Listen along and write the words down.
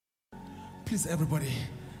Please, everybody,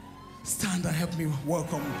 stand and help me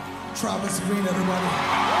welcome Travis Green, everybody.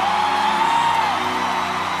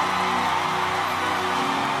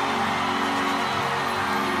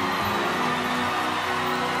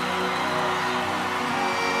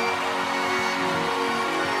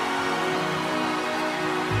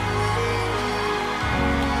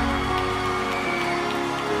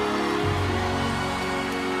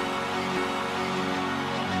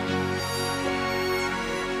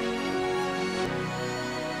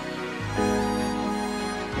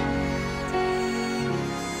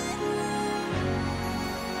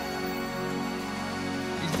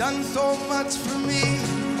 Done so much for me,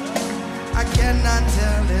 I cannot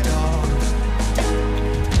tell it all.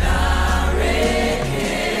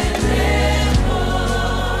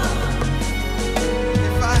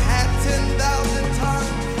 If I had 10,000 tongues,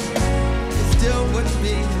 it still wouldn't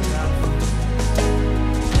be enough.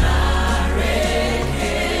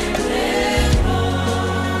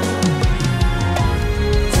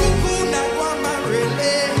 Tuku na kwamba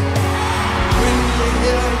really, when you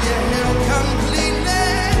heal completely.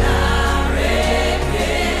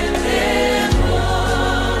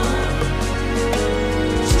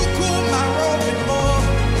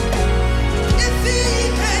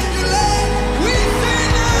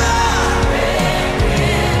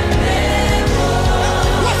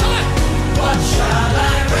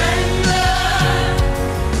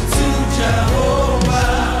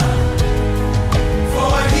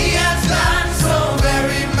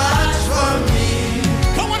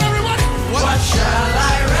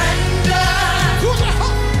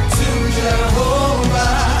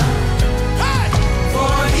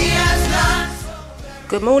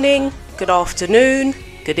 Good morning, good afternoon,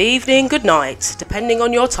 good evening, good night, depending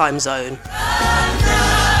on your time zone.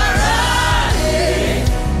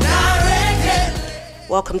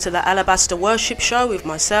 Welcome to the Alabaster Worship Show with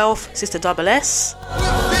myself, Sister Double S.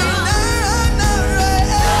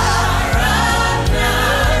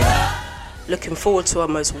 Looking forward to a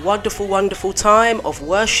most wonderful, wonderful time of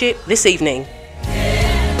worship this evening.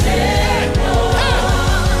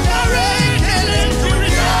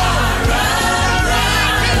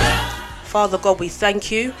 Father God, we thank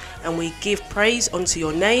you and we give praise unto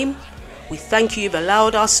your name. We thank you you've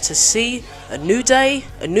allowed us to see a new day,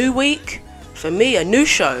 a new week, for me a new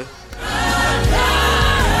show.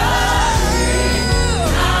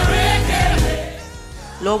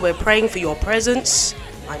 Lord, we're praying for your presence.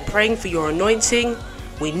 I'm praying for your anointing.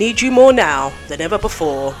 We need you more now than ever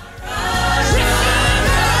before.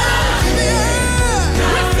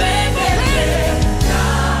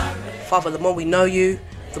 Father, the more we know you,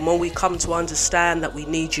 the more we come to understand that we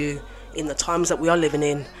need you in the times that we are living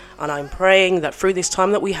in. And I'm praying that through this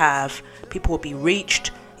time that we have, people will be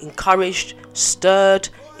reached, encouraged, stirred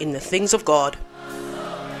in the things of God.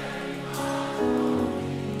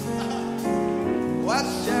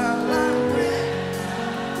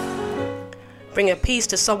 Bring a peace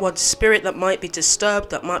to someone's spirit that might be disturbed,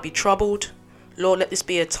 that might be troubled. Lord, let this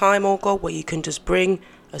be a time, oh God, where you can just bring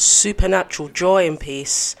a supernatural joy and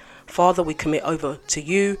peace. Father, we commit over to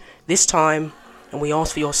you this time, and we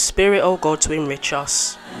ask for your spirit, oh God, to enrich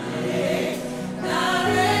us.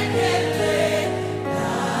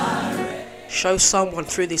 Show someone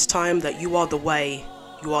through this time that you are the way,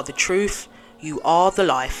 you are the truth, you are the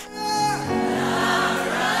life.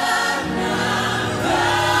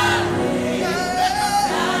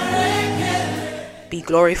 Be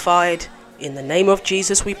glorified. In the name of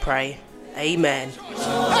Jesus we pray. Amen.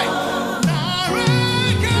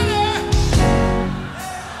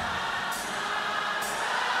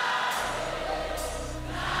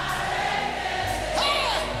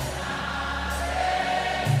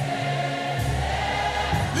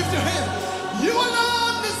 Lift your hand. You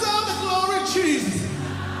alone deserve the glory, Jesus.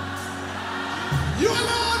 You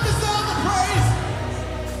alone deserve the praise.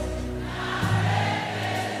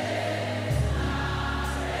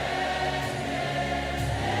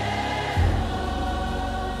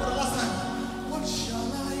 For the last time, what shall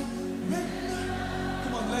I render?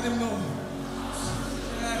 Come on, let him know.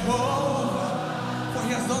 Jehovah, for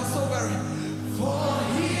he has done so very. For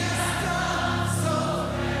he has done so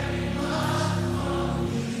very much.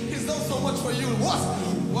 He's done so much for you. What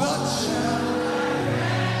shall I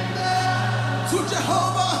render to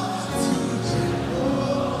Jehovah? To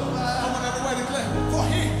Jehovah. Come on, everybody declare. For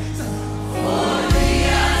he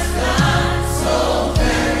has done so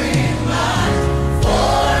very much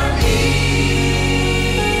for me.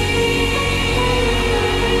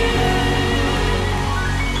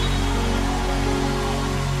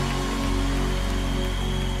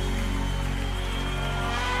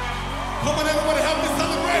 Come on, everybody, help me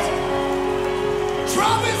celebrate.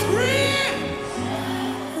 Travis Green!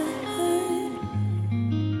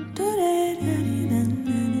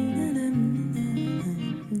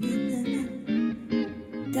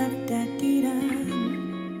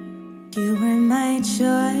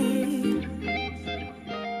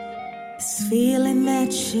 feeling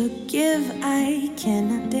that you give, I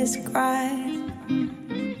cannot describe.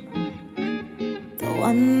 The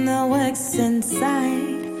one that works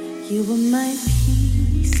inside, you were my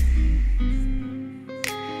peace.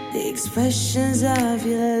 The expressions of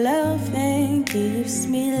your loving gives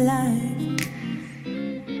me life.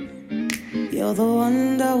 You're the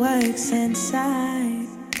one that works inside.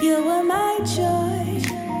 You were my joy.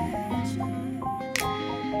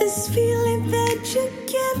 This feeling that you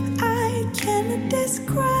give, I cannot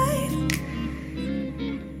describe.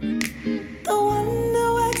 The one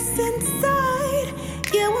that works inside,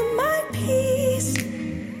 you are my peace.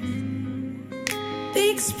 The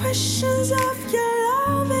expressions of your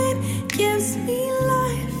love, it gives me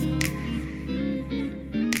life.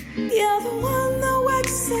 You're the one that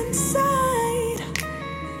works inside.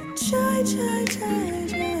 Joy, joy, joy,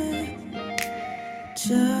 joy.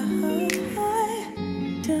 Joy.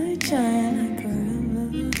 Joy, joy, like a river.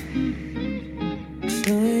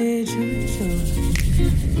 Joy, joy, joy.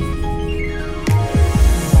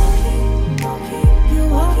 Walking, you're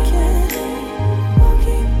walking,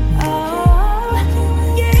 oh,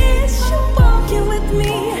 yes, you're walking with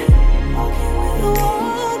me. You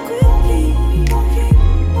walk with me.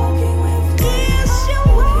 Yes, you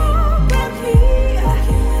walk with me.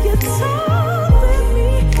 You talk with me.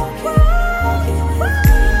 Walk with me.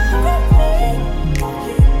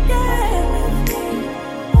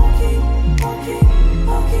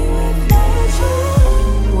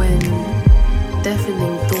 When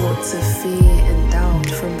deafening thoughts of fear and doubt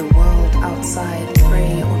from the world outside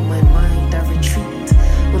prey on my mind, I retreat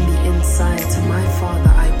on the inside. To my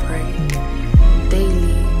Father I pray.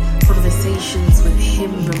 Daily conversations with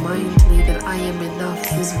Him remind me that I am enough.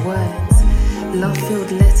 His words,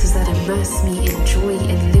 love-filled letters that immerse me in joy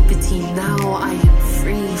and liberty. Now I am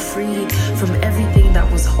free from everything that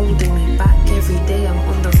was holding me back. Every day I'm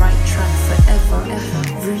on the right track, forever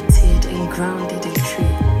rooted and grounded in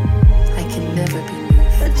truth. I can never be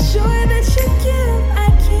moved. The joy that you give, I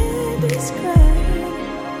can't describe.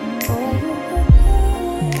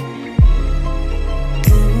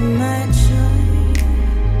 You're my joy.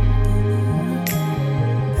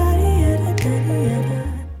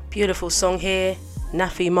 Beautiful song here,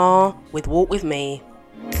 Nafi Ma with Walk With Me.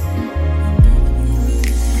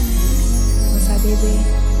 What's up, baby?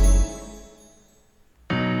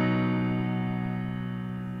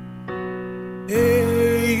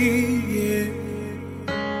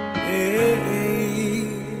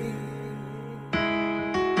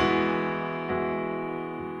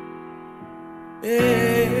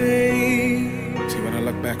 See, when I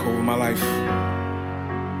look back over my life,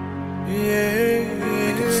 I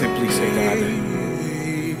can simply say, God,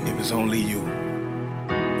 that it was only you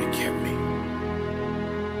that kept me.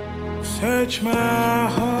 Search my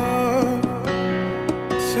heart,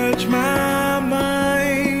 search my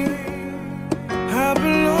mind. I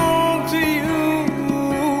belong to you,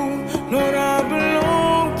 Lord, I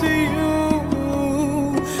belong to you.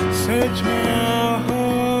 Search my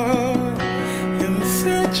heart and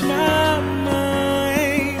search my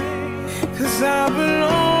mind, 'cause I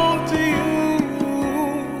belong to you,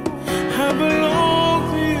 I belong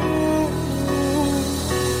to you.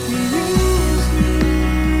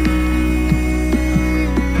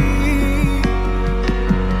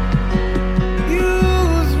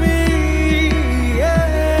 Use me, yeah.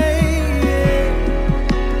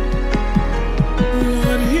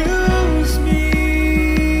 Lord, use me,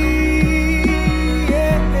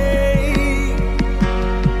 yeah.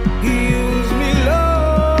 Use me,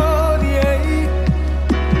 Lord, yeah.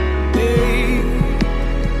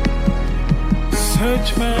 Search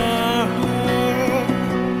my heart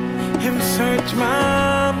and search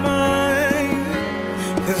my mind,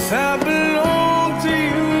 'cause I belong to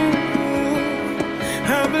you, I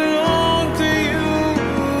belong to you.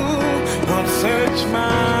 Lord, search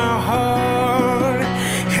my heart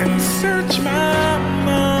and search my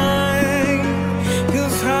mind,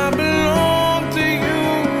 'cause I belong to you,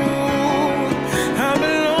 I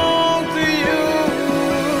belong to you.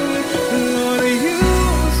 Lord,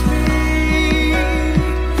 use me,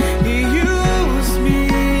 use me.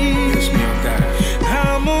 Use me, oh God.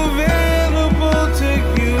 I'm available to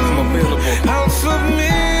you. I'm available. I'll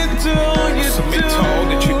submit to all you do. Submit to all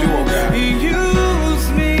that you do, oh God. Use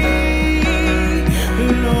me,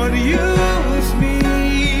 Lord, use me.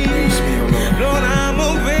 Use me, oh Lord. Lord, I'm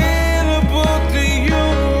available to you.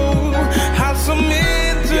 I'll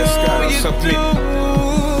submit to all you do.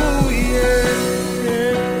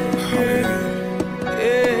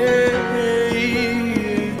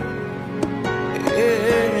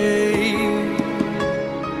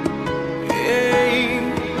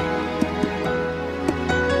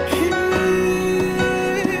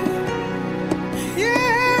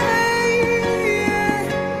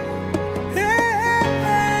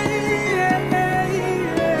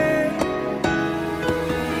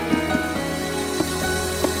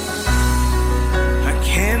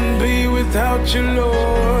 without you,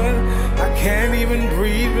 Lord. I can't even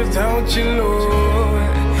breathe without you,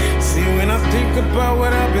 Lord. See, when I think about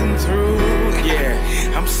what I've been through, yeah,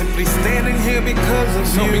 I'm simply standing here because of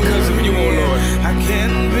you. Because of you, oh Lord. I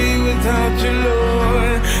can't be without you,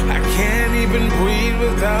 Lord. I can't even breathe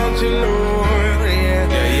without you, Lord.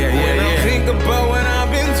 When I think about what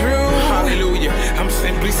I've been through, hallelujah, I'm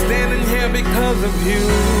simply standing here because of you.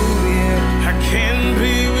 Yeah, I can't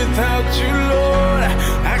be without you, Lord.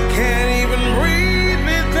 I can't even breathe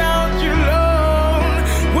without you, Lord.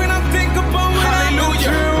 When I think about what I've been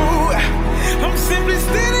through, I'm simply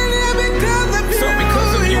standing here because of you. So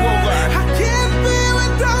because of you, oh God, I can't be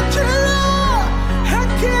without you, Lord. I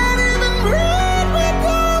can't even breathe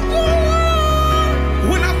without you, Lord.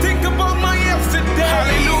 When I think about my yesterday,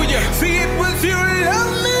 hallelujah, see it was you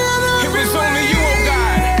love me. It was only you, oh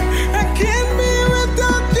God. I can't be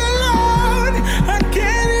without you, Lord. I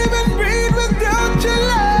can't even breathe without you,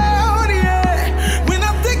 Lord. Yeah. When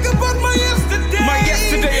I think about my yesterday, oh God,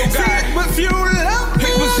 see it was you love me.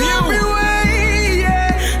 It was you. Every way,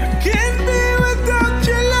 yeah. I can't be without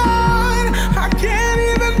you, Lord. I can't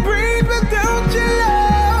even breathe without you,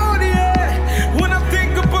 Lord. Yeah. When I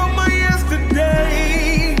think about my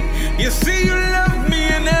yesterday, you see you love me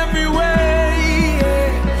in every way.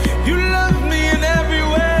 Yeah. You love me in every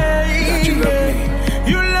way. God, you love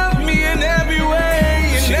me. You love me in every way.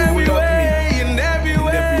 In every way. In every way. In every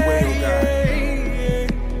way, oh God.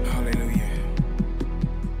 Hallelujah.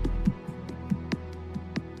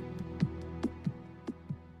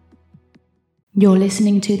 You're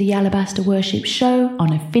listening to the Alabaster Worship Show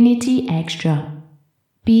on Affinity Extra.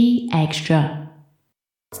 Be extra.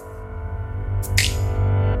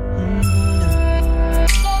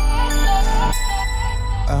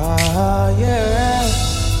 Yeah.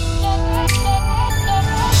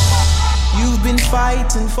 You've been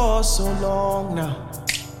fighting for so long now,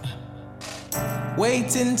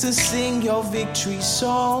 waiting to sing your victory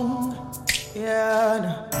song.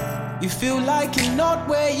 Yeah, you feel like you're not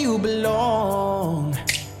where you belong,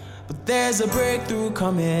 but there's a breakthrough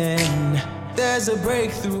coming. There's a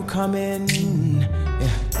breakthrough coming.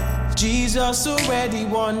 Yeah. Jesus already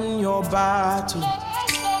won your battle.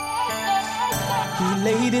 He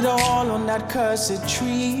laid it all on that cursed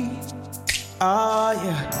tree.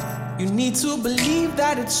 Yeah. You need to believe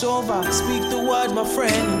that it's over. Speak the word, my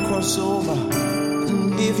friend, and cross over.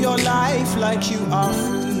 Live your life like you are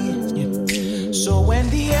free. Yeah. So when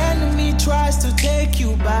the enemy tries to take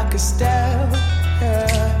you back a step,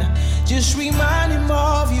 yeah, just remind him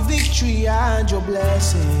of your victory and your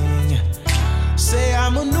blessing. Say,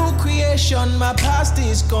 I'm a new creation, my past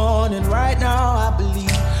is gone, and right now I believe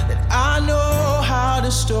that I know how the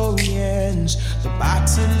story ends. The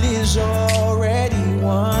battle is already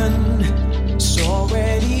won. It's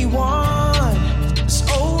already won. It's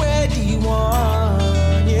already won.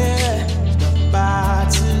 Yeah, the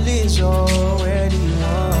battle is already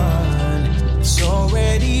won. It's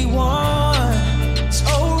already won. It's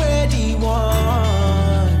already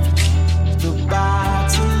won. The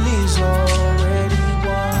battle is already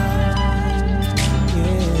won.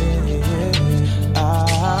 Yeah.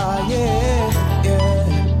 Yeah.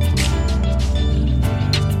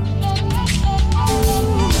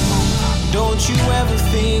 Don't you ever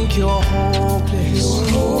think you're hopeless?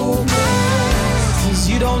 Cause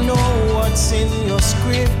you don't know what's in your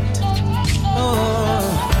script.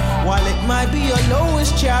 While it might be your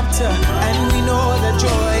lowest chapter, and we know that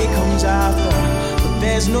joy comes after, but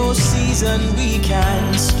there's no season we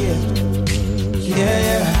can skip.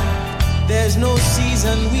 Yeah, there's no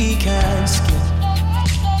season we can skip.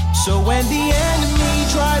 So when the enemy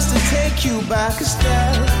tries to take you back a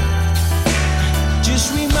step,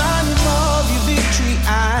 just remind him of your victory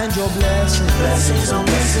and your blessings. Blessings on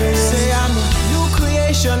blessings. Say, I'm a new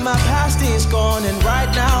creation, my past is gone, and right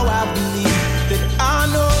now I believe that I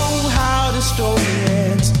know how the story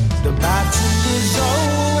ends. The battle is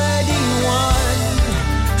already won.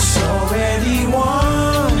 It's already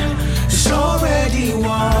won. It's already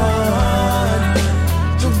won.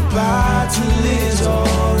 The battle is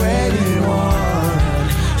already won.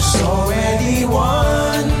 It's already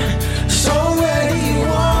won. It's already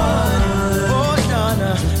won. Oh,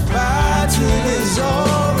 no. Battle is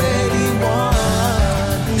already won.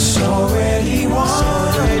 It's already won.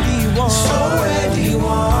 It's already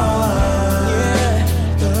won. Yeah,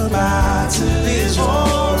 the battle is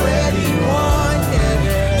already won.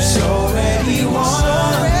 Yeah, it's already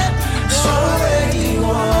won. It's already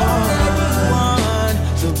won.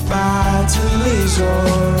 The battle is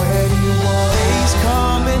already won. Days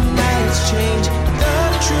come and nights change. The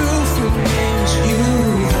truth remains. You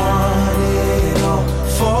won it all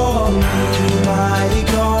for me, mighty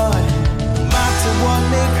God.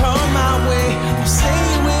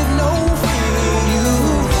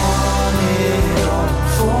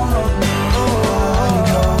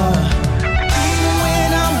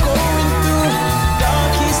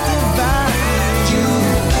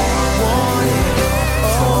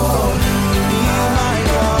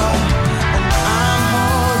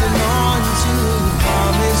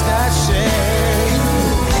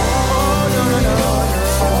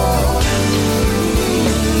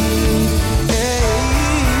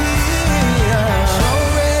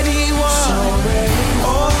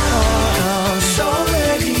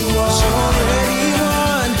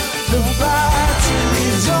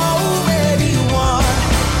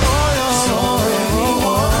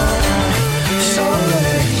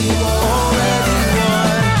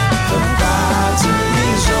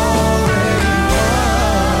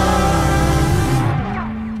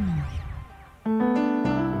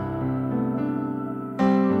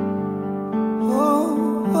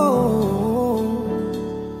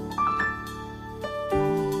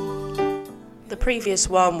 previous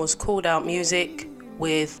one was Called Out Music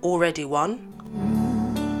with Already Won.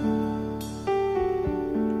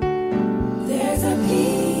 There's a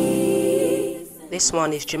peace. This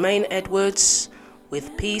one is Jermaine Edwards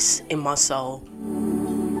with Peace in My Soul.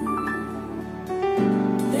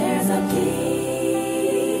 There's a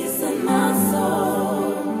peace in my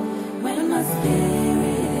soul when my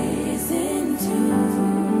spirit is in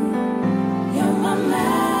tune. You're my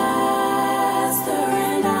master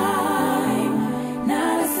and I'm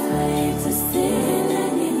not a slave to sin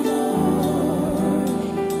anymore.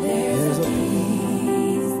 There's a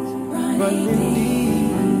peace running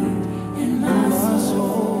deep in my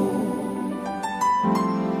soul.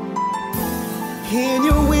 In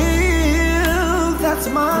your will, that's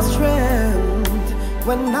my strength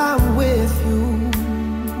when I'm with you.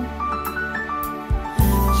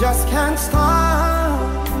 Just can't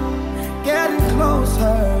stop getting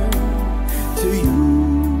closer to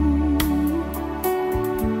you.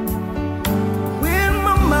 When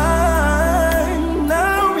my mind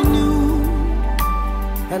now renewed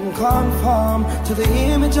and conform to the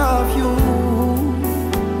image of you,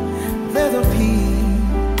 there's a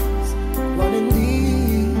peace running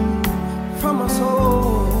deep from my soul.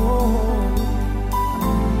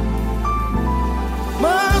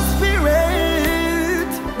 My spirit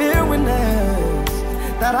bear witness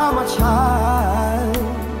that I'm a child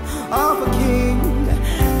of a king,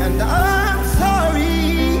 and I'm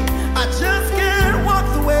sorry I just can't walk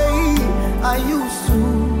the way I used to.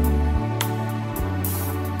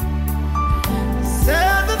 Say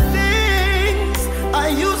the things I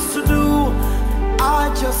used to do, I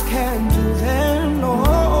just can't do them no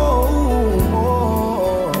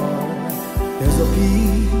more. There's a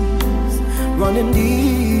peace running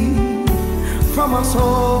deep from my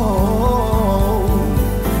soul.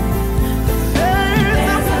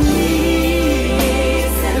 There's a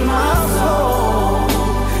peace in my soul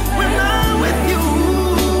when I'm with you.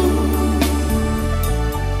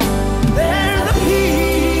 There's a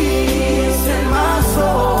peace in my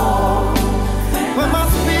soul when my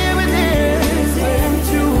spirit is in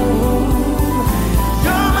tune.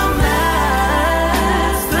 You're my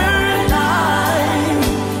master and I'm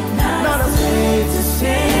not a slave to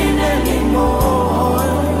sin anymore.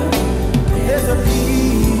 There's a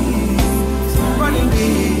peace running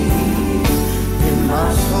deep in my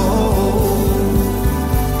soul.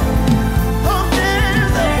 Oh,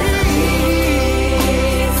 there's a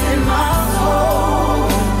peace in my soul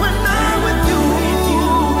when I'm with you.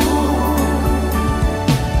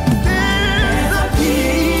 There's a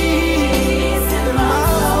peace in my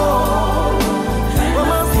soul when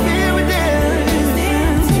my spirit is in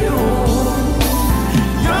tune.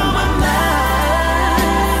 You're my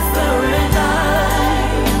master and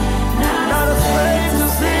I'm not a slave to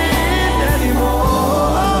sin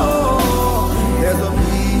anymore. There's a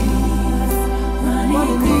peace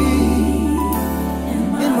running deep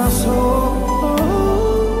in my soul.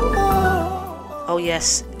 Oh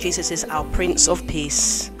yes, Jesus is our Prince of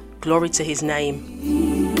Peace. Glory to his name.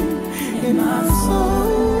 In my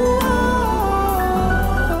soul.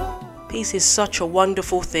 Peace is such a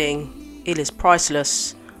wonderful thing. It is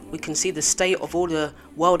priceless. We can see the state of all the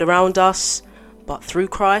world around us, but through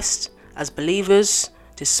Christ, as believers,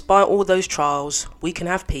 despite all those trials, we can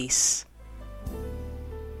have peace.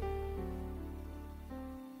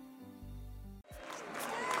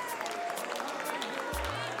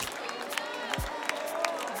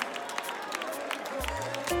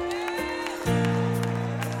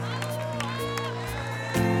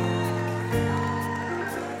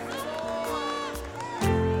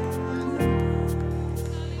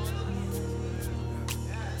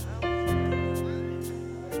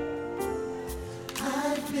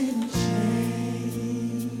 I've been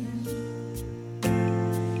changed,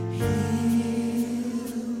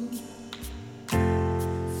 healed,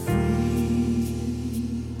 free,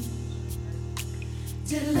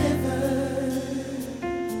 delivered.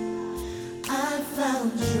 I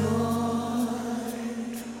found joy,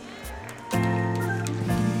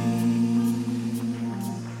 peace,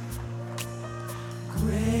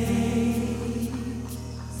 grace,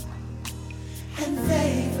 and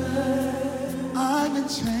favor. I've been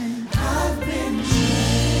changed. I've been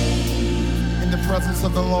changed. In the presence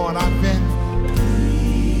of the Lord, I've been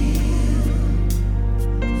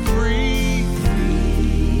free,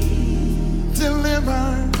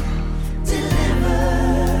 delivered.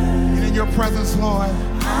 And in your presence, Lord,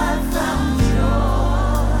 I found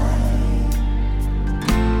joy,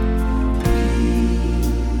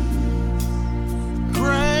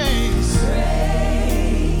 grace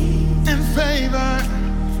and favor.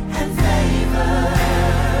 and favor.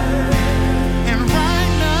 And right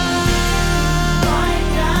now,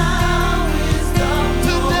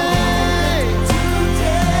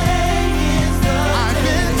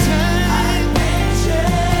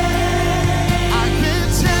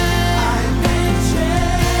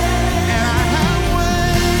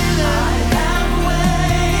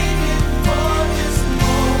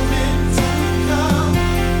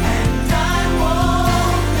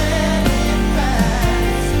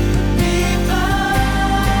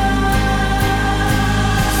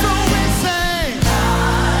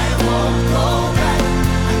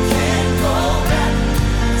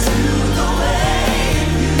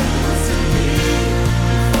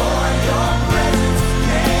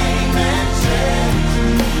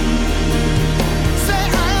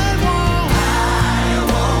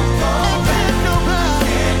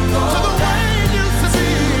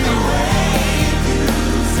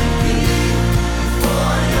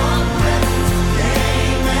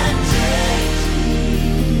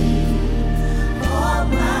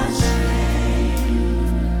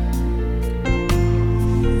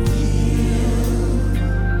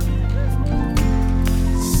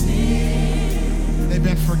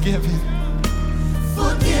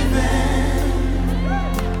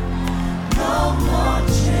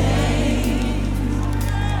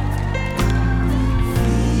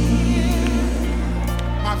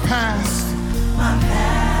 past.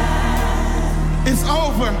 It's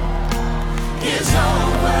over. It's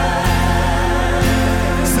over.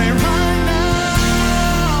 Say right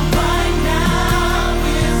now. Right now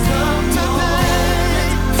is the moment.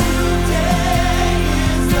 Today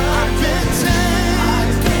is the I've been changed.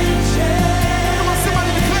 I've been changed. Come on,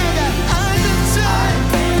 somebody declare that. I've been changed. I've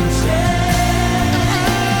been changed.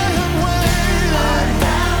 I have waited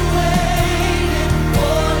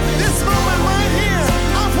for this moment right here.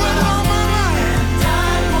 I've waited all my life. and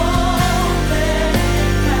I won't let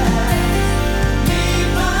it pass me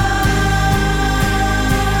by.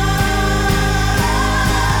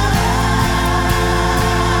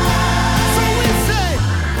 So we say,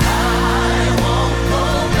 I won't go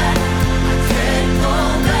back. I can't go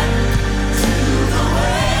back to the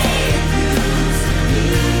way it used to be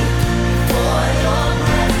before your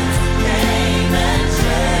presence came and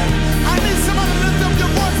changed. I need somebody to lift up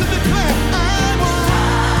your voice and declare, I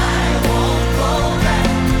won't go back.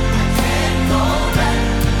 I can't go back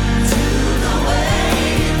to the way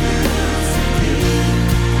it used to be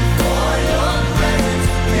before your presence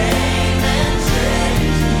came and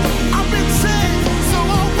changed. I've been changed, so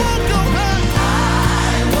I won't go back.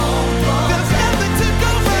 I won't go There's nothing to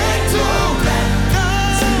go back to.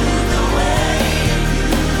 the way it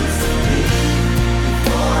used to be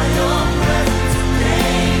before your presence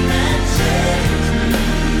came and changed.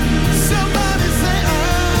 Somebody say, I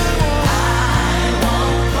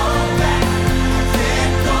won't go back. I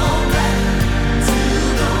can't go back to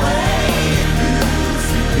the way it used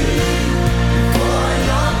to be before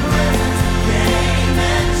your presence came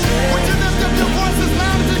and changed. would you lift up your voice as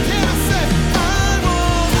loud as you can and say, I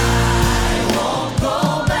won't go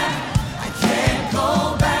back. I can't go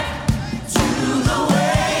back to the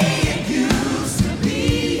way it used to be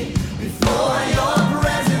before your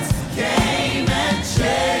presence came and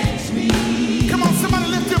changed me. Come on, somebody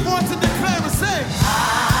lift your voice and declare and say,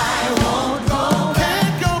 I won't go back.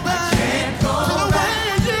 can't go back Go to the way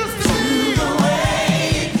it used to be. the way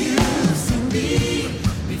it used to be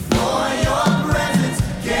before your presence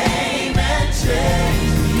came and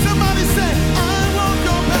changed. Somebody say, I won't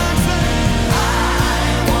go back. Say,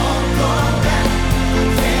 I won't go back. I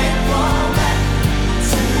can't go back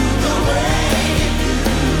to the way it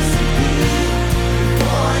used to be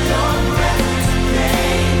before your presence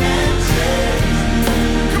came and changed.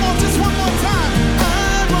 come on, just one more time. I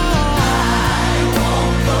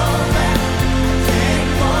won't go back. I can't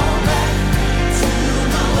go back to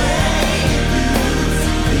the way it used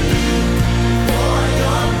to be before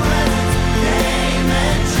your presence came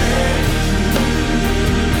and changed.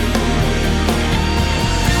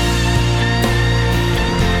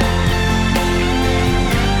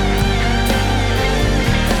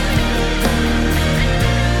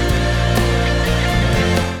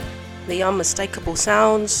 The unmistakable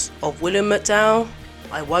sounds of William McDowell,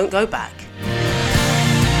 I Won't Go Back.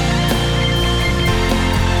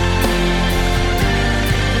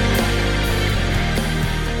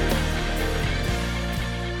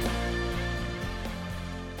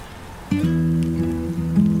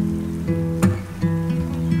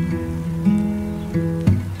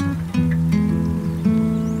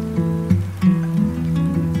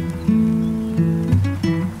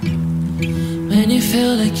 When you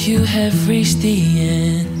feel like you have reached the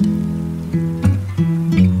end,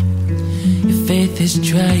 your faith is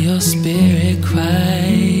dry, your spirit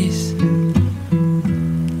cries.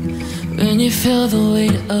 When you feel the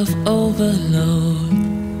weight of overload,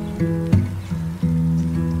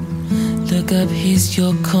 look up, he's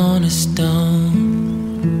your cornerstone.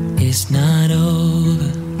 It's not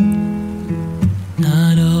over,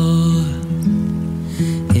 not over.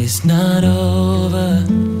 It's not over.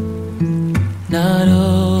 Not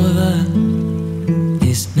over,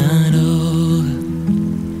 it's not over.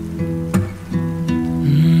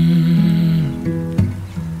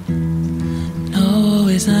 No,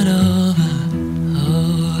 it's not over.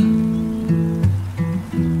 Oh.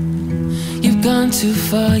 You've gone too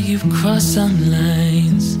far, you've crossed some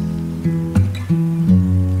lines.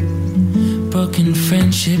 Broken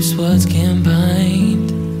friendships, words can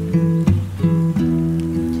bind.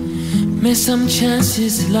 Missed some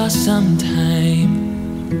chances, lost some time.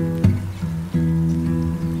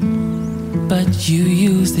 But you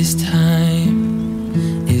use this time.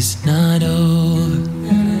 It's not over.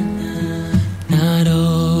 Not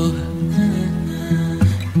over.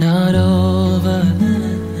 Not over.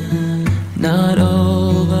 Not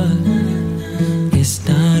over. It's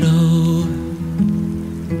not over.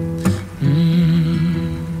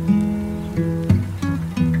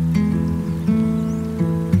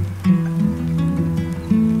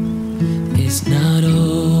 It's not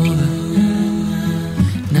over.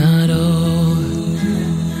 Not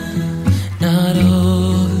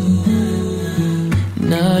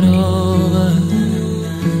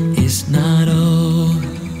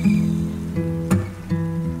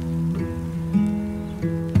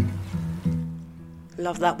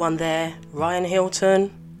Love that one there. Ryan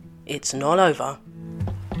Hilton, It's Not Over.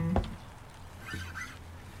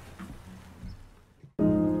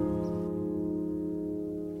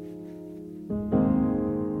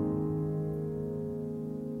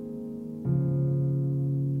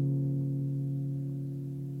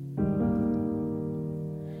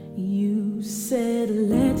 You said,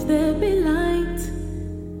 let there be light,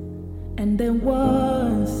 and there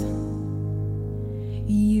was.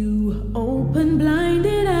 You opened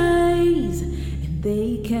blinded eyes, and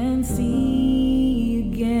they can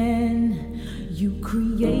see again. You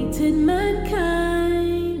created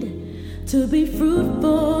mankind to be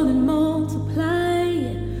fruitful and multiply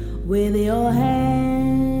with your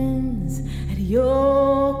hands at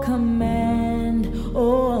your command.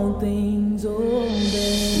 All things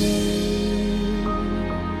obey.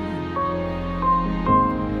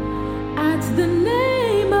 At the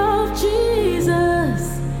name of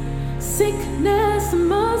Jesus, sickness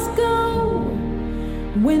must go.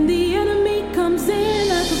 When the enemy comes in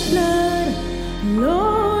like a flood,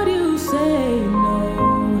 Lord, you say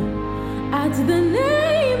no. At the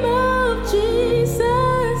name of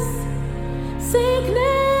Jesus,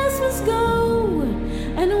 sickness must go.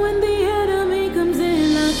 And when the enemy comes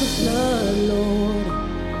in like a flood, Lord,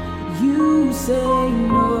 you say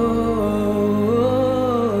no.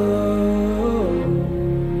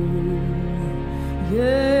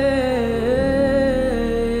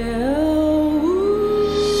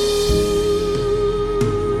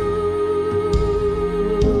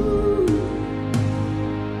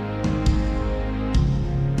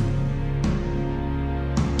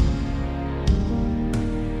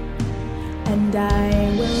 And I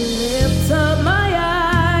will lift up my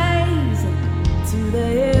eyes to the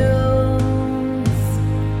hills,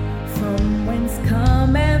 from whence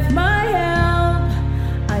cometh my help.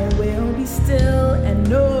 I will be still and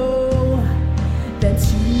know that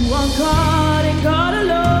you are God and God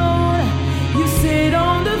alone. You sit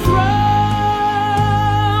on the throne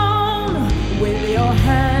with your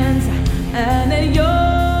hands and at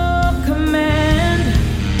your command.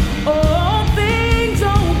 All things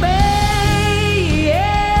obey.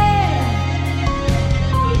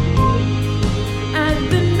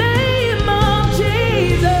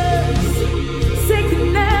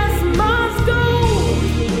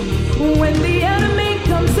 When the enemy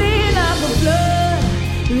comes in like a flood,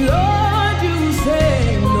 Lord,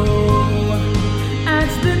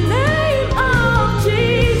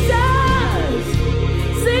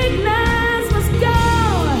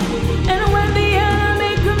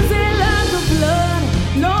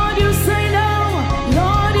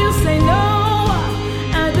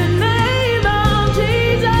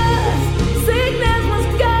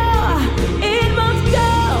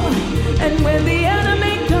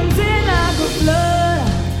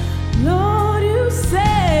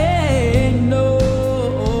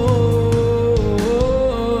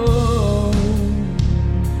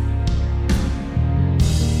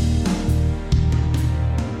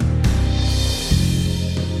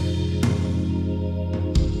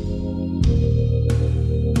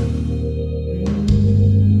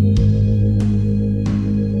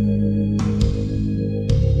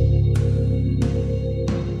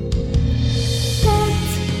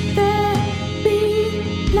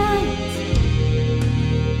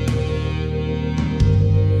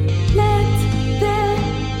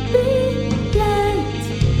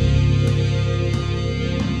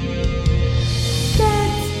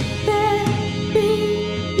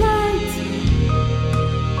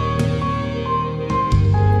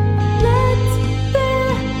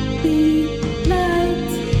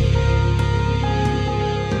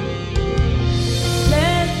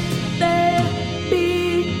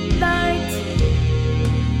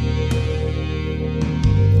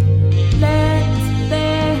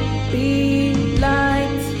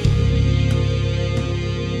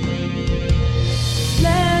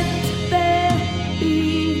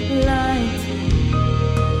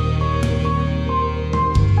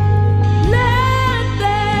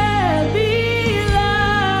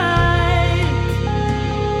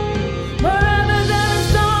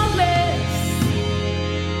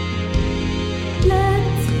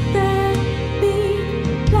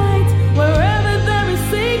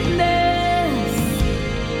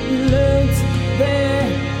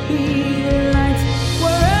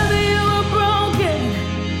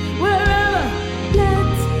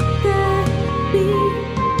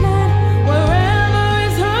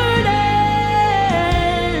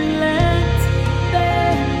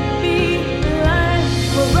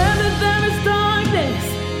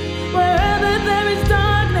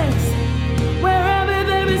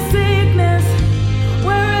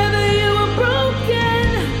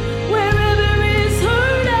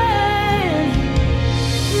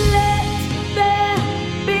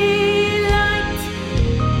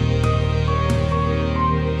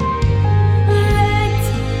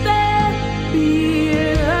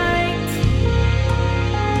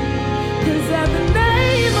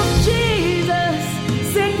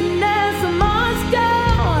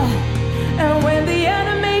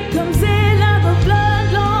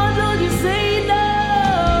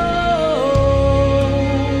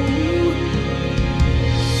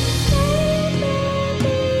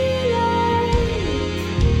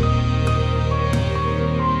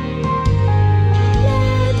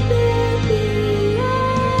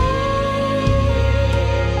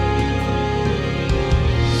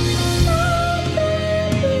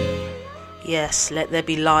 Yes, let there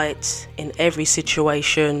be light in every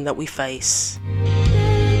situation that we face.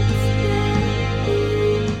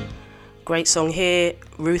 Great song here,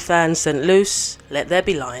 Ruth Ann St. Luce, Let There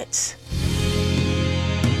Be Light.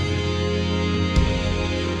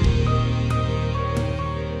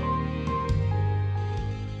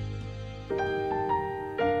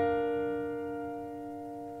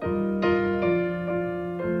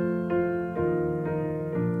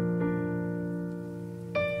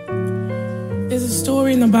 There's a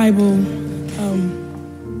story in the Bible.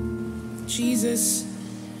 Jesus,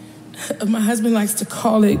 my husband likes to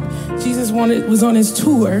call it, Jesus was on his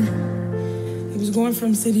tour. He was going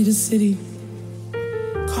from city to city,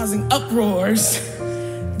 causing uproars,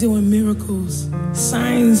 doing miracles,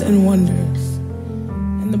 signs and wonders.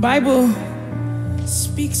 And the Bible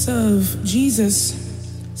speaks of Jesus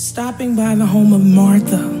stopping by the home of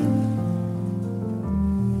Martha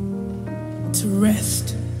to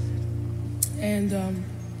rest. And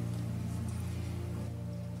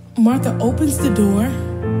Martha opens the door.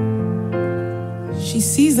 She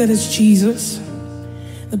sees that it's Jesus.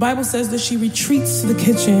 The Bible says that she retreats to the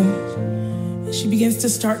kitchen and she begins to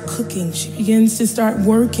start cooking. She begins to start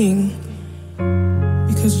working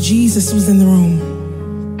because Jesus was in the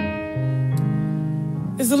room.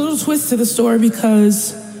 There's a little twist to the story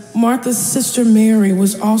because Martha's sister Mary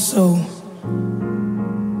was also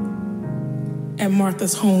at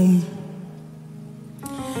Martha's home.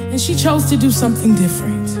 And she chose to do something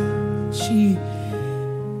different. She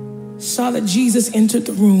saw that Jesus entered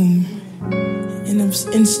the room, and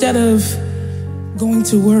instead of going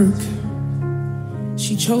to work,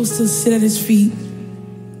 she chose to sit at his feet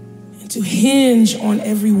and to hinge on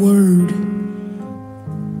every word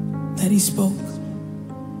that he spoke.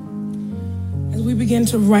 As we began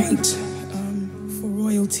to write for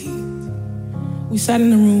royalty, we sat in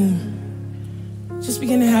the room, just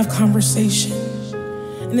began to have conversation.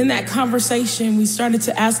 And in that conversation, we started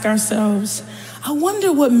to ask ourselves, I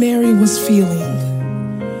wonder what Mary was feeling.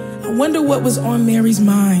 I wonder what was on Mary's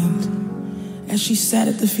mind as she sat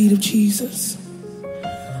at the feet of Jesus.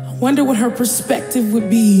 I wonder what her perspective would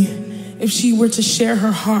be if she were to share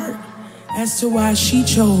her heart as to why she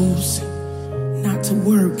chose not to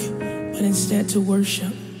work, but instead to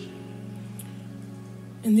worship.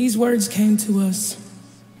 And these words came to us.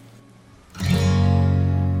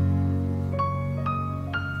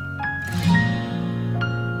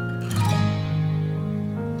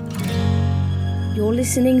 You're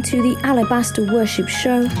listening to the Alabaster Worship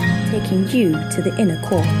Show, taking you to the inner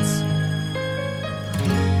courts.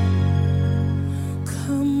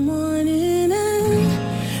 Come on in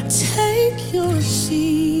and take your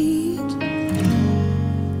seat.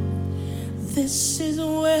 This is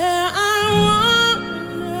where I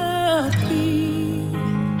wanna be.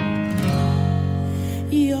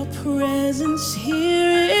 Your presence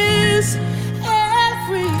here is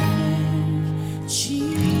everything,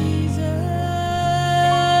 Jesus.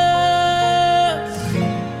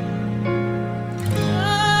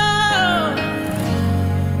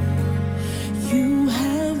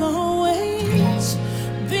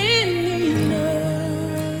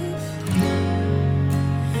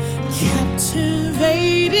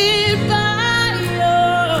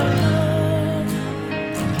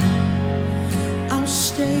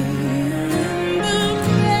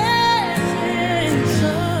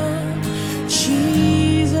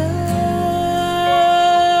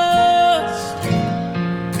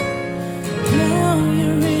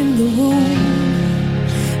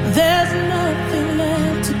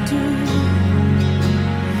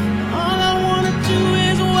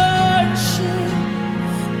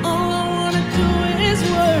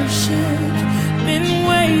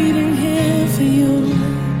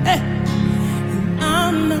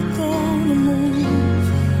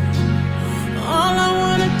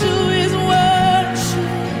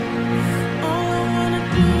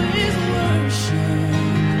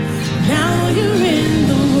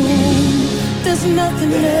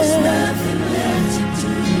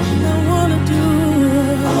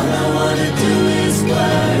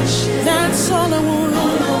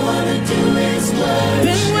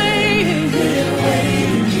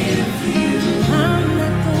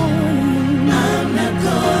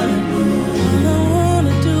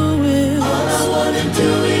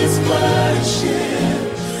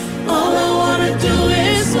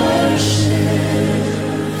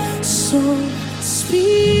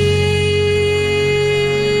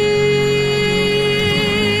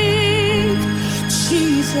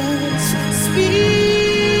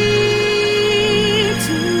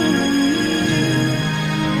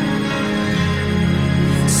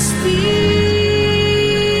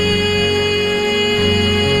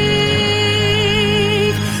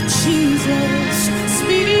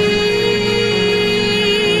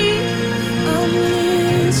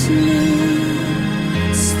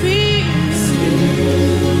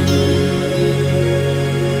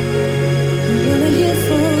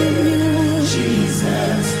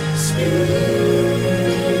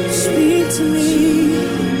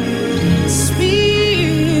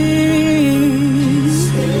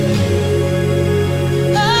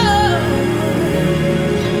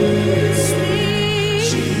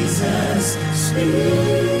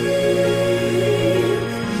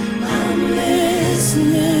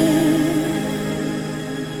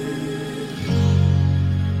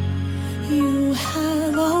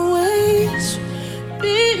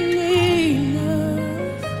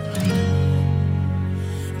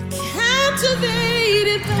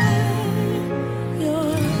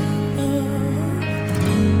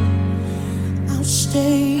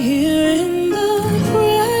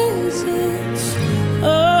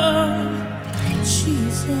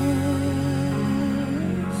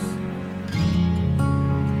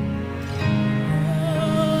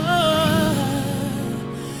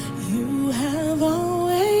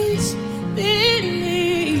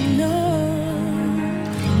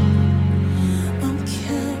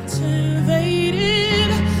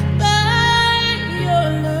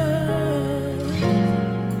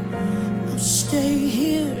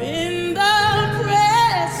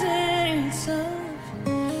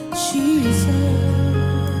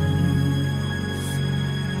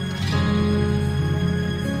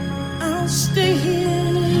 stay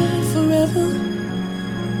here forever.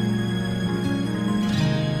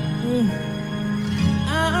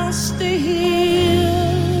 I'll stay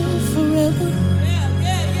here forever.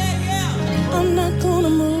 I'm not gonna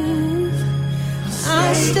move.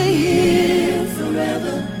 I'll stay here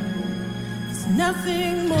forever. There's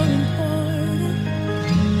nothing more important.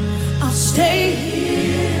 I'll stay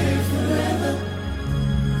here forever.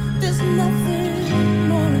 There's nothing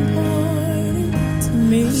more important to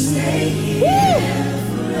me. I'll stay here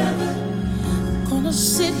forever. I'm gonna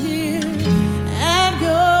sit here at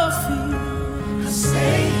your feet. I'll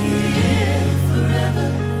stay here forever.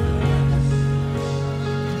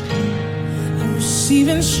 I receive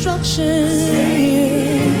instructions. Stay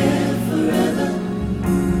here forever.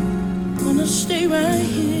 Gonna stay right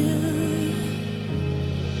here.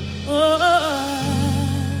 Oh,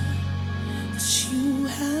 'cause you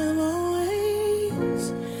have always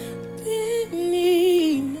been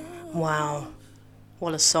enough. Wow,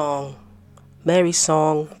 what a song. Mary's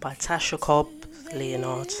Song by Tasha Cobb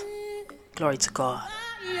Leonard. Glory to God.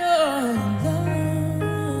 Your love,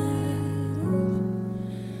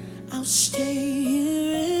 I'll stay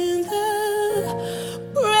here in the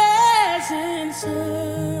presence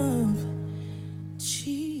of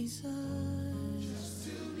Jesus. Just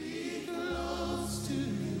to be close to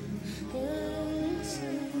you.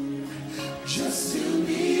 Just to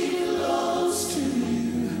be close to you.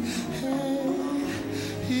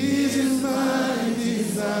 Is my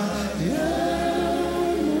desire.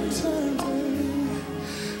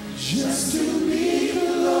 Just to be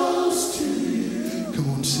close to you. Come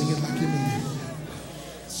on, sing it like you mean it.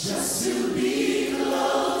 Just to be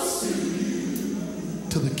close to you.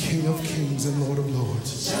 To the King of Kings and Lord of Lords.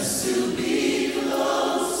 Just to be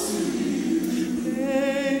close to you.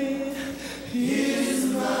 Hey, is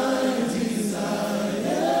my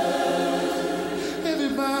desire.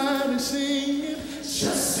 Everybody sing it.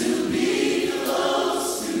 Just to be close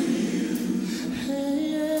to you.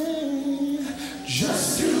 Hey, just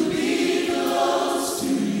to be close to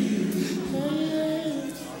you.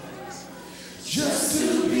 Hey, just to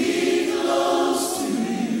be close to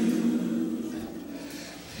you.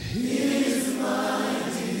 Is my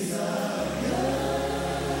desire.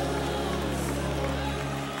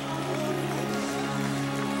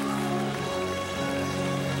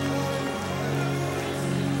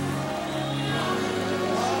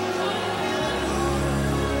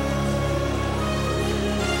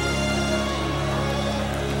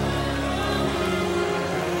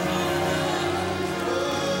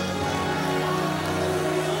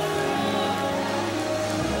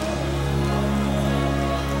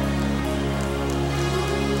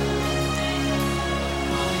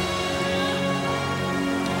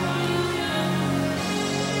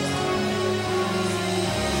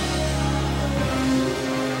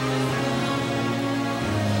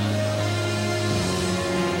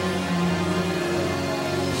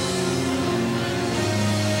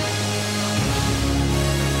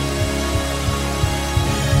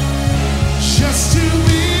 Just to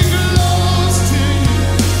be close to you.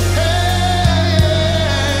 Hey,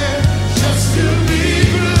 just to be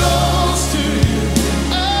close to you.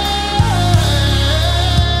 Hey,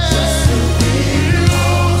 just to be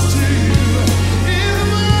close to you. Is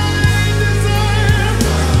my desire.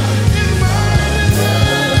 Is my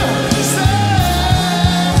desire.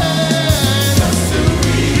 Just to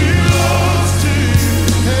be close to you.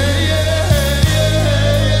 Hey,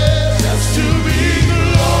 just to be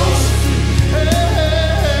close.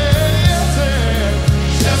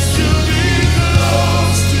 Just to be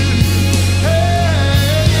close to you,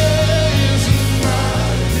 is my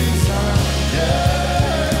desire.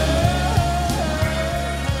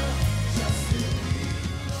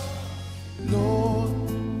 Lord,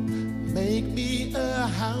 make me a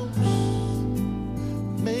house,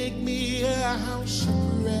 make me a house of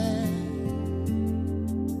prayer.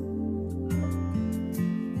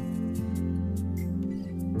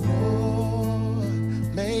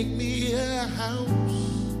 Make me a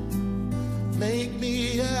house, make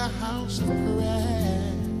me a house of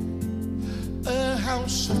prayer, a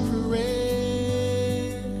house of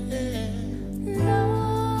prayer.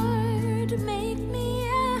 Lord, make me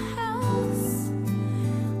a house,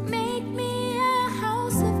 make me a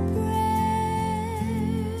house of prayer.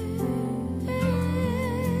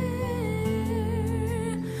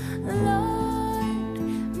 Lord,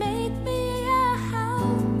 make me a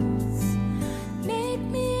house, make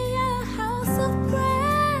me a house of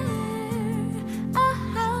prayer, a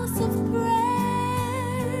house of prayer.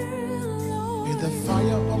 Lord. May the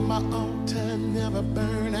fire on my altar never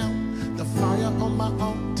burn out. The fire on my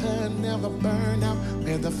altar never burn out.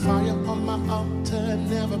 May the fire on my altar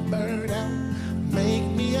never burn out.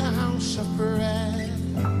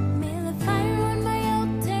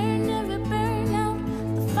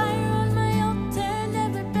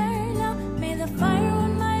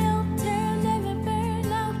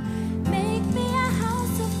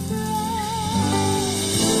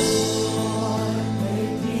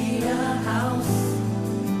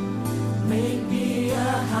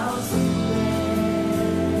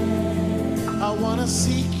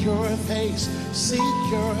 your face, seek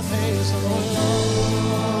your face, oh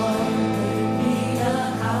Lord. Make me a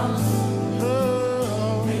house.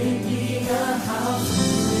 Oh, Make me a house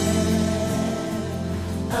of prayer.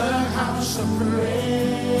 A house of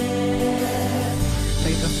prayer.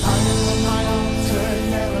 may the fire on my altar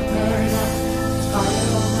never burn out. Fire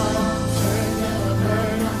on my altar never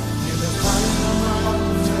burn out. May the fire on my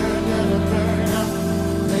altar never burn out.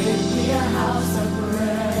 Make me a house of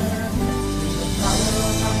prayer. The fire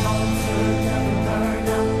on my altar never burn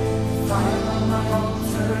out. Fire on my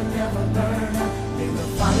altar never burn out. May the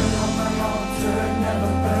fire on my altar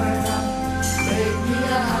never burn out. Make me a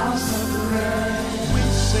house of prayer. We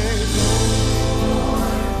say, Lord,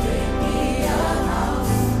 make me a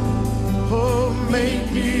house. oh, make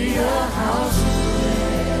me a house of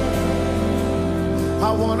prayer.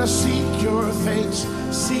 I want to seek your face,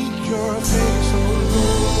 oh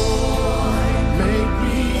Lord. Make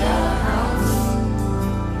me a house,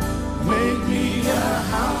 make me a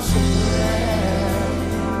house of prayer,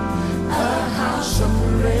 a house of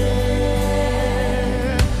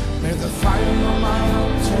prayer. May the fire on my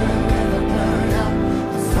altar never burn out,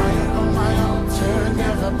 the fire on my altar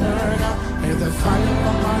never burn out. May the fire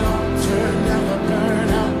on my altar never burn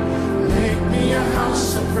out. Make me a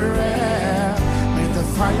house of prayer. May the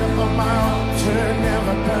fire on my altar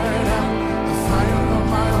never burn out. The fire on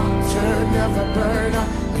my altar never burn out.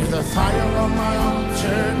 May the fire on my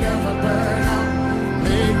altar never burn out.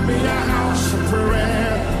 Make me a house of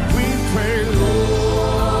prayer. We pray,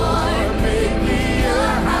 Lord, make me a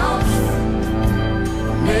house.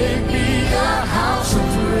 Make me a house of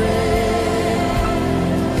prayer.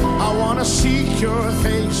 I want to seek your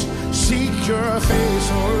face,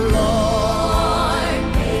 oh Lord.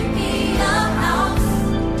 Make me a house.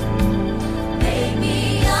 Make me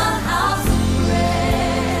a house of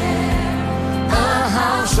prayer. A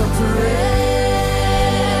house of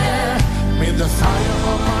prayer. May the fire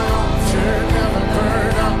on my altar never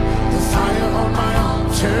burn out. The fire on my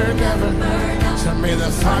altar never burn out. So may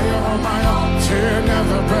the fire on my altar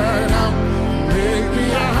never burn out. Make me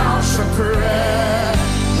a house of prayer.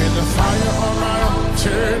 May the fire on my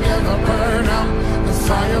altar never burn out. The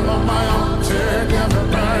fire on my altar never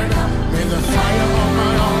burn out. May the fire on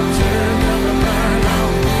my altar never burn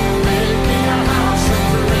out. Make me a house of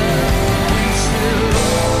prayer. We say,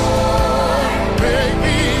 Lord, make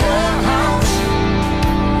me a house.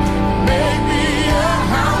 Make me a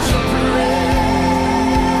house of prayer.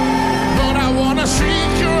 Lord, I want to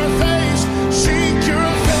seek your face,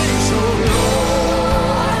 oh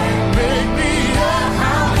Lord. Make me a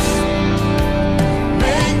house.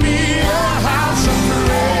 Make me a house of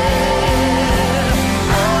prayer.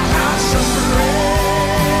 A house of prayer.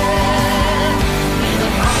 May the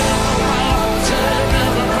fire on my altar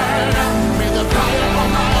never burn out. May the fire on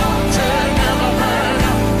my altar never burn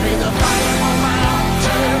out. May the fire on my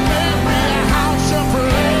altar make me a house of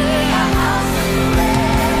prayer.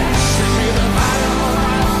 May the fire on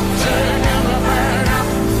my altar never burn out.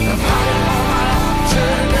 The fire on my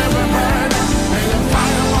altar never burn out. May the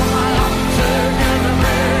fire on my altar never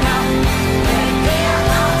burn out. Make me a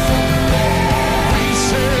house of prayer. We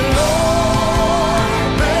say, Lord,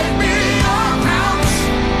 make me a house.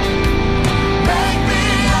 Make me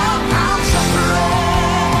a house of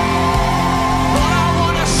prayer. Lord, I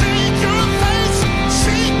want to seek your face,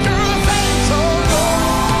 oh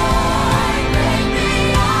Lord. Make me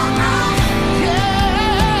a house.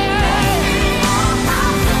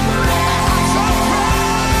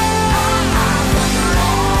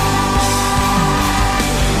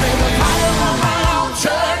 May the fire on my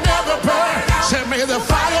altar never burn. Say, may the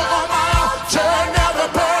fire on my altar never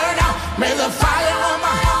burn out. May the fire on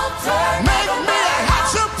my altar make me a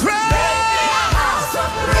house of prayer.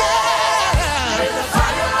 Yeah. May the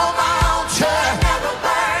fire on my altar never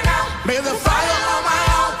burn out. May the fire on my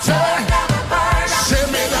altar never burn out. Say,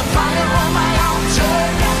 may the fire on my altar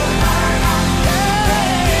never burn out.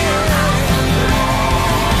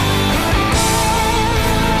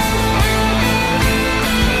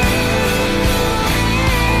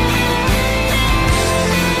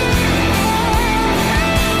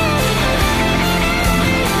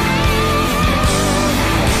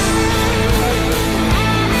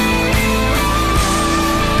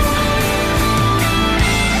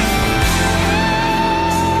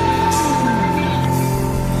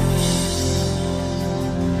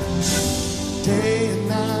 Day and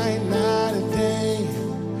night, night and day.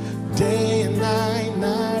 Day and night,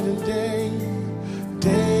 night and day.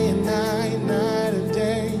 Day and night, night and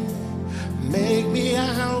day. Make me a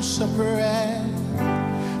house of prayer.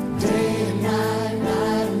 Day and night,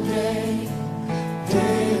 night and day.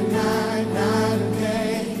 Day and night, night and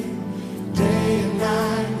day. Day and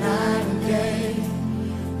night,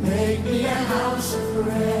 Make me a house of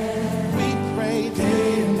prayer. We pray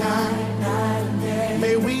day and night, night and day.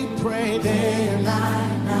 May we pray day and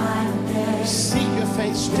night, night and day. Seek your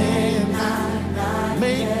face day and night, night.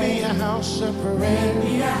 Make me a house of prayer. Make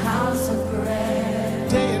me a house of prayer.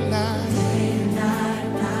 Day and night, day and night,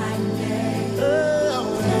 night and day.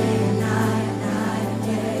 Oh, day and night, night and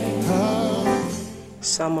day. Oh.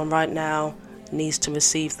 Someone right now needs to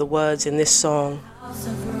receive the words in this song.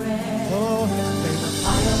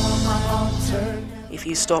 If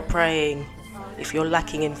you stop praying, if you're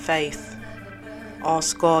lacking in faith,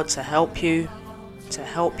 ask God to help you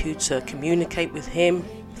to communicate with Him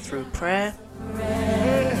through prayer.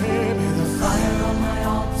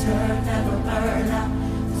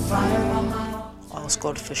 Ask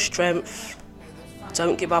God for strength.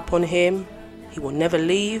 Don't give up on Him. He will never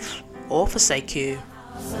leave or forsake you.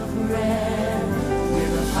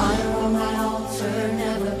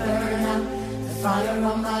 Fire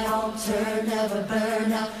on my altar never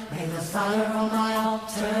burn out. May the fire on my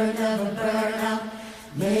altar never burn out.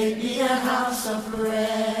 Make me a house of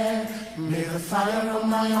prayer. May the fire on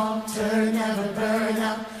my altar never burn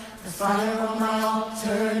out. The fire on my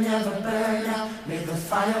altar never burn out. May the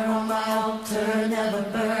fire on my altar never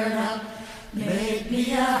burn out. Make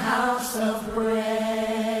me a house of prayer.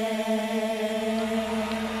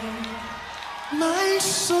 My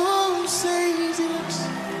soul says yes.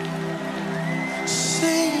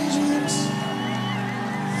 Say yes,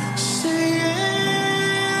 say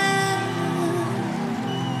yes.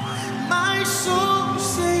 My soul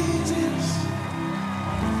says yes,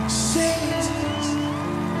 says yes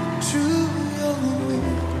to your will.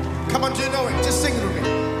 Come on, do you know it? Just sing it with me.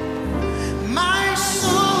 My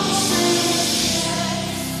soul says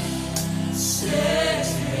yes, says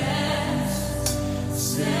yes,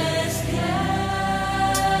 says yes.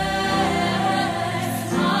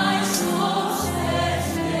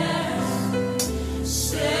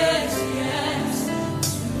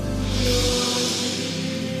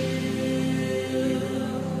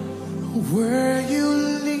 Where you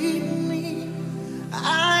lead me,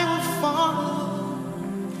 I will follow.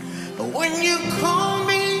 When you call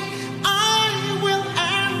me, I will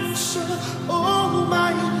answer. Oh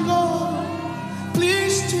my Lord,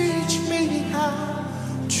 please teach me how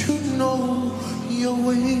to know your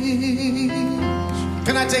ways.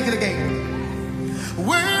 Can I take it again?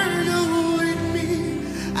 Where you lead me,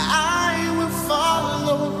 I will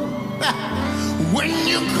follow. When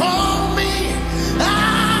you call me,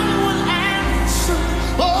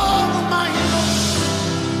 oh my Lord,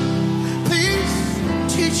 please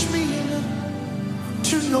teach me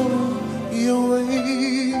to know your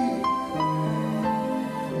way.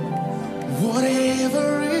 Whatever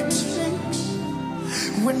it takes,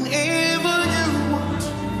 whenever you want,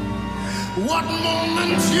 what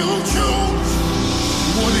moment you choose,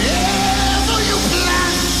 whatever you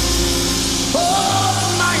plan. Oh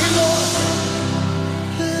my Lord,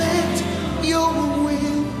 let your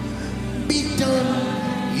will be done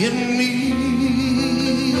in me.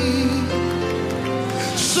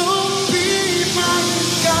 So be my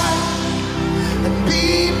guide and be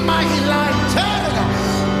my light.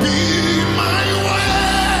 Be my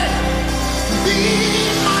way, be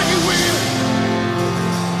my will.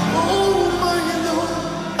 Oh my Lord,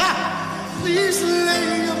 please lay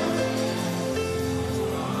your.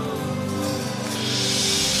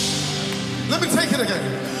 Let me take it again.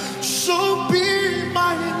 So be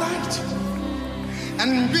my light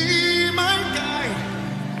and be my guide,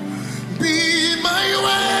 be my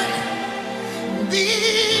way, be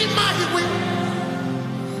my will.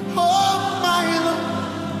 Oh my Lord,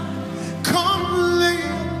 come lay.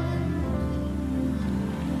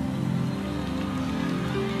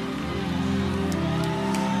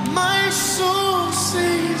 My soul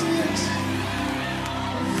says yes,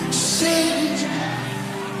 says yes,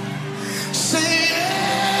 say yes.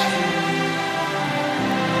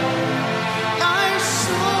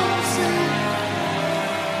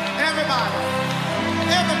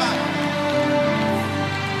 Everybody.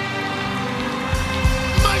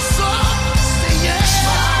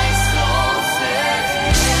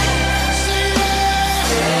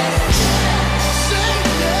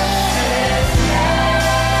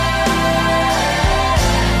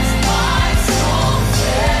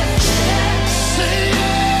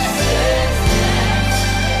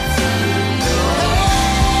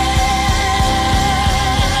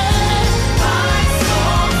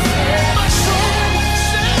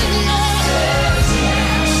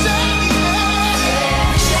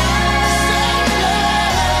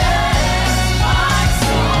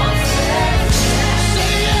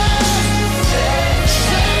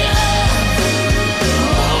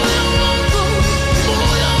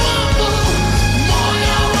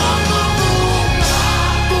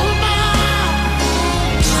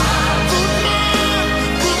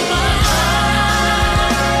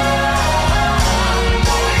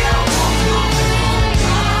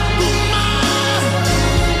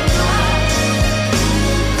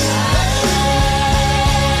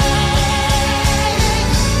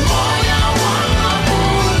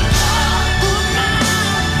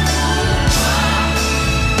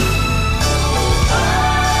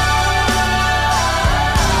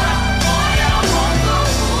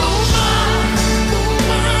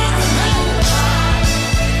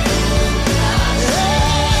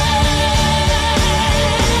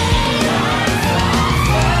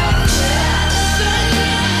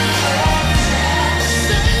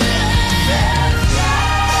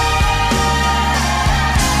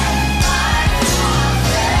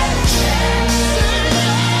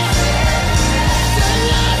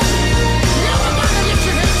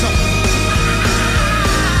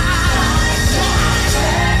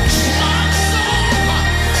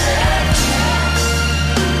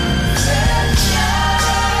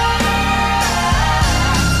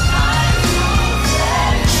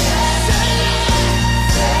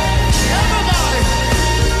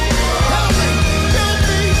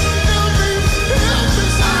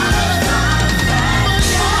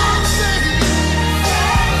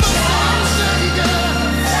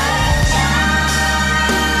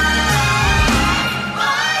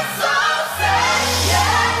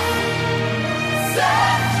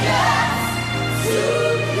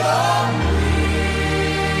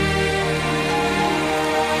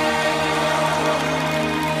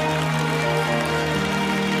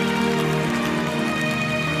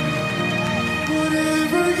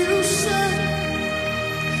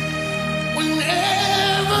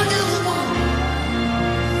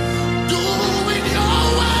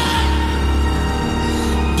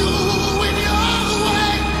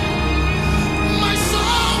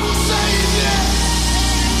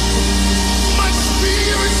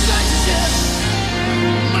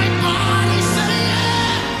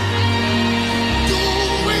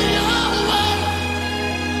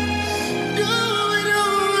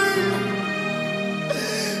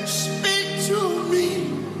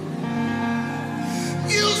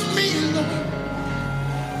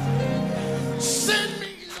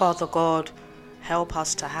 Father God, help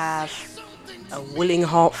us to have a willing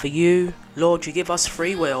heart for you. Lord, you give us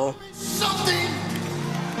free will.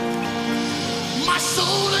 My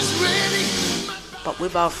soul is ready. But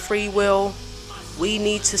with our free will, we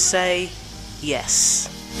need to say yes.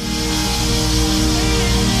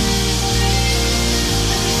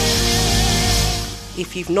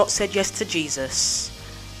 If you've not said yes to Jesus,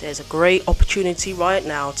 there's a great opportunity right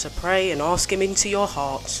now to pray and ask him into your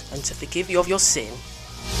heart and to forgive you of your sin.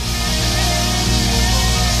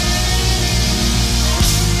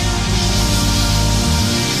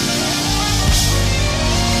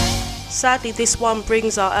 Sadly, this one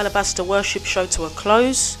brings our Alabaster Worship Show to a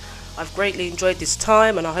close. I've greatly enjoyed this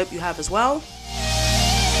time and I hope you have as well.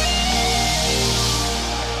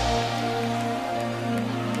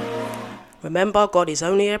 Remember, God is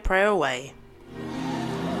only a prayer away.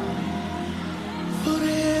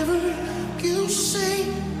 Whatever you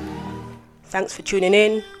say. Thanks for tuning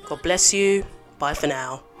in. God bless you. Bye for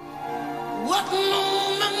now. What more?